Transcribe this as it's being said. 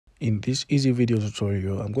In this easy video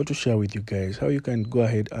tutorial, I'm going to share with you guys how you can go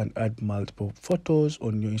ahead and add multiple photos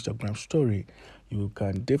on your Instagram story. You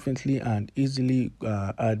can definitely and easily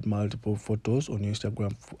add multiple photos on your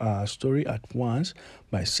Instagram story at once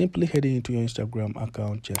by simply heading into your Instagram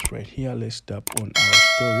account just right here. Let's tap on our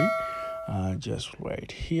story just right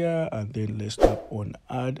here, and then let's tap on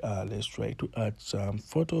add. Let's try to add some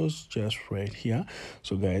photos just right here.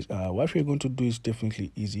 So guys, what we're going to do is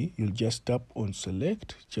definitely easy. You'll just tap on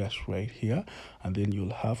select just right here, and then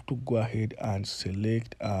you'll have to go ahead and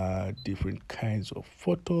select different kinds of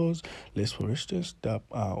photos. Let's for instance tap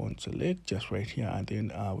on select just right here, and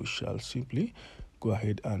then we shall simply go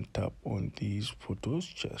ahead and tap on these photos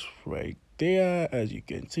just right there, as you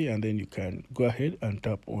can see, and then you can go ahead and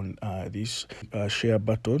tap on this share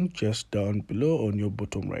button just down below on your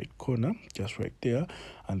bottom right corner just right there,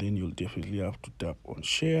 and then you'll definitely have to tap on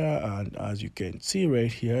share. And as you can see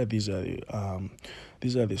right here, these are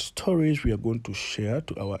the stories we are going to share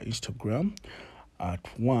to our Instagram at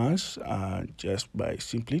once, just by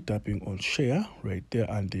simply tapping on share right there,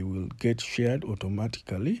 and they will get shared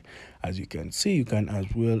automatically. As you can see, you can as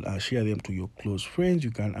well share them to your close friends.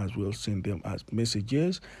 You can as well send them as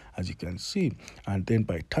messages, as you can see, and then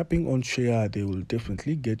by tapping on share, they will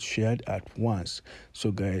definitely get shared at once.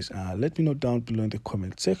 So guys, let me know down below in the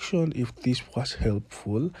comment section if this was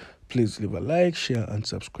helpful. Please leave a like, share and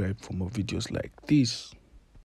subscribe for more videos like this.